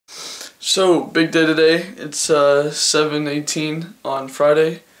So, big day today. It's 7:18 on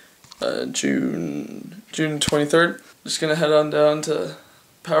Friday, June 23rd. Just gonna head on down to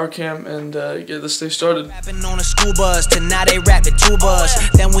Power Camp and get this day started. Rapping on a school bus, tonight they rap the two bus.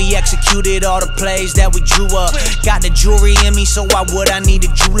 Then we executed all the plays that we drew up. Got the jewelry in me, so why would I need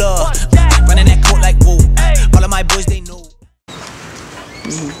a jeweler? Running that court like whoa. All of my boys they know.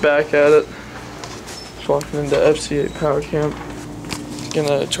 Back at it. Just walking into FCA Power Camp.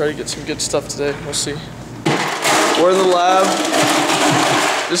 Gonna try to get some good stuff today. We'll see. We're in the lab.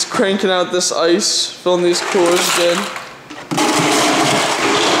 Just cranking out this ice, filling these coolers again.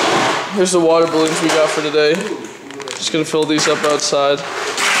 Here's the water balloons we got for today. Just gonna fill these up outside.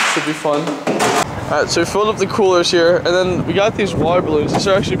 Should be fun. Alright, so we filled up the coolers here, and then we got these water balloons. These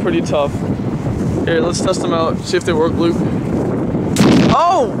are actually pretty tough. Here, let's test them out, see if they work, Luke.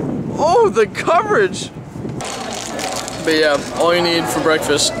 Oh, the coverage! But yeah, all you need for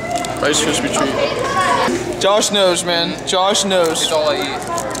breakfast, Rice Krispie treat. Josh knows, man. Josh knows. It's all I eat.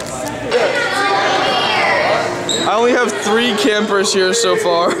 I only have 3 campers here so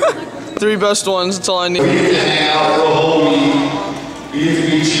far. 3 best ones, that's all I need.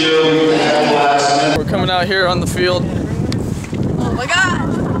 We're coming out here on the field. Oh my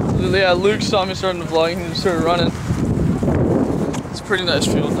god! Yeah, Luke saw me starting to vlog and he just started running. It's a pretty nice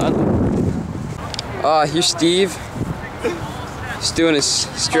field. Here's Steve. He's doing his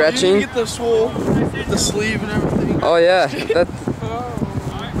stretching. You get the swole, the sleeve and everything. Oh yeah,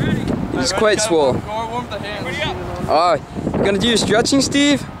 he's quite swole. Warm the hands. Oh, you gonna do your stretching,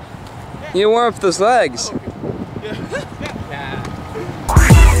 Steve? You need to warm up those legs.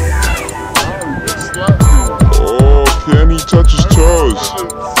 Oh, can he touch his toes?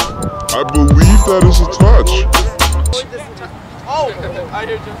 I believe that is a touch.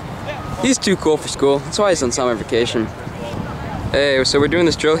 He's too cool for school. That's why he's on summer vacation. Hey, so we're doing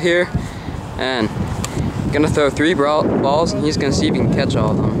this drill here, and I'm gonna throw 3 balls, and he's gonna see if he can catch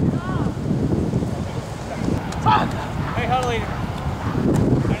all of them. Hey, huddle leader.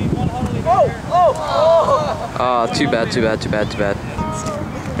 I need one huddle leader. Oh, too bad.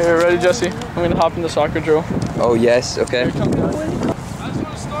 Hey, ready, Jesse? I'm gonna hop in the soccer drill. Oh yes, okay. I just want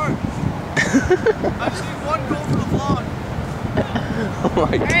to start. I just need 1 goal for the vlog. Oh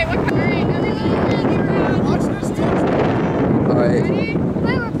my god. Alright, watch this too. Alright. Ready?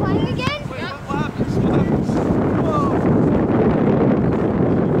 Wait, we're playing again? Wait, what happens? What happens? Whoa.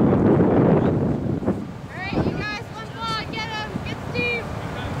 Alright, you guys, 1 ball, get him, get Steve.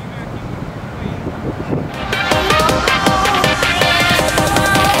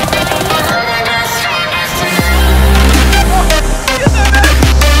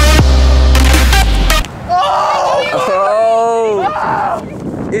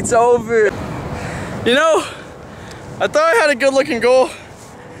 It's over. You know, I thought I had a good looking goal.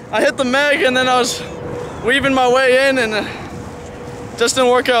 I hit the meg and then I was weaving my way in and just didn't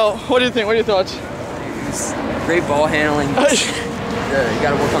work out. What do you think? What are your thoughts? Great ball handling. You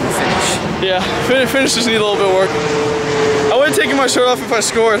gotta work on the finish. Yeah, finishes need a little bit of work. I would have taken my shirt off if I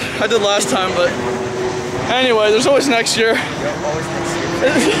scored. I did last time, but anyway, there's always next year.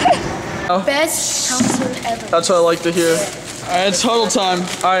 Best counselor ever. That's what I like to hear. Alright, it's huddle time.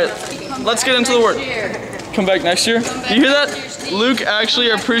 Alright, let's get into the work. Come back next year. You hear that? Luke actually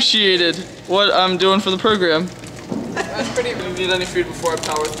appreciated what I'm doing for the program. That's pretty. Do you need any food before I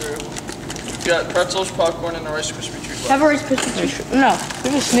power through? We got pretzels, popcorn, and a Rice Krispie treat. Have a Rice Krispie treat. No, we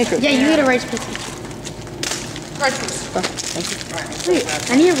have a Snickers. Yeah, you get a Rice Krispie treat. Wait,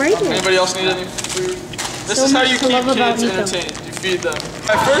 I need a radio. Anybody else need any food? This is how you keep kids entertained. You feed them.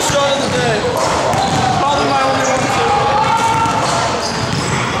 My first shot of the day. Probably my only one too.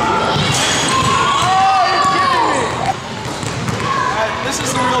 This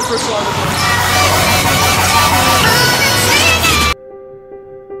is the real first shot of the day.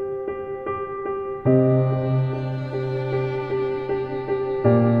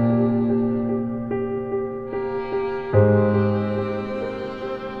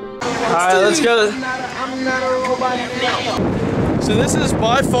 Alright, let's get it. So this is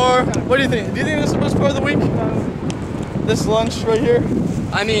by far, what do you think? Do you think this is the best part of the week? This lunch right here?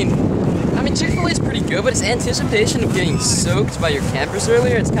 I mean, Chick-fil-A is pretty good, but its anticipation of getting soaked by your campers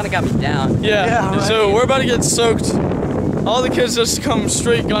earlier, it's kind of got me down. Yeah, right. So we're about to get soaked. All the kids just come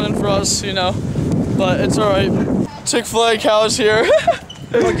straight gunning for us, you know, but it's all right. Chick-fil-A cows here.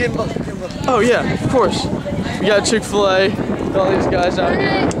 Oh yeah, of course. We got Chick-fil-A, all these guys out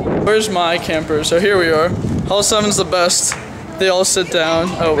here. Where's my camper? So here we are. Hall 7's the best. They all sit down.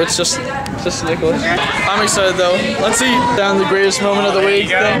 Oh, it's just Nicholas. I'm excited though. Let's eat. Down the greatest moment of the week.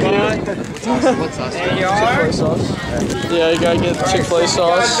 Thank you. Chick-fil-A sauce. Yeah, you gotta get Chick-fil-A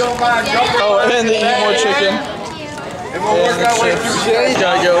sauce. Oh, and they eat more chicken. And the chips.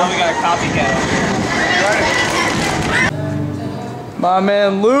 Gotta go. My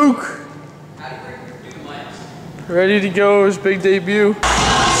man Luke. Ready to go, his big debut.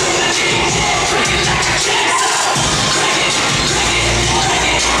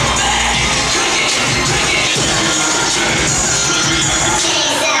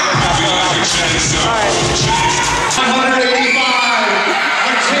 Alright. 185,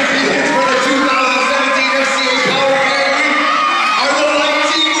 our champions for the 2017 FCA Power Game are the light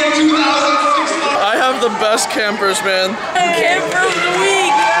team for 2016. I have the best campers, man. Camper of the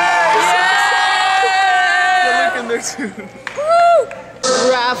week! Yeah! Look in there too.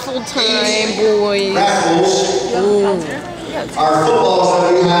 Raffle time, boys. Raffles are footballs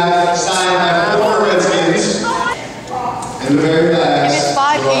that we have signed by former Redskins. And the very last. If it's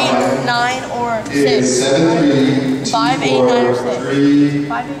 5, 8, 9, or 6. Is 7, 3, 5, 8, 9, or 6. 3,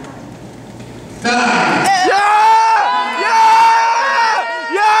 5, 8. 9.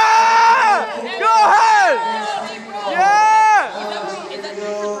 Go ahead!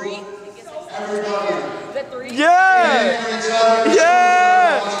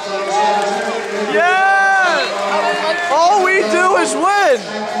 Yeah! All we do is win!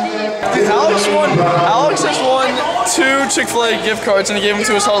 Alex has won 2 Chick-fil-A gift cards and he gave them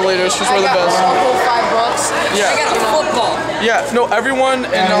to us all later. She's one of the best. $5. Yeah. I got a football. Yeah, no, everyone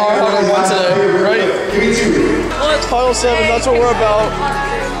in our huddle won today, right? Huddle 7, that's what we're about.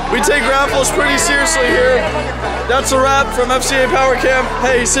 We take raffles pretty seriously here. That's a wrap from FCA Power Camp.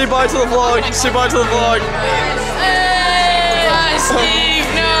 Hey, say bye to the vlog. Say bye to the vlog. Hey!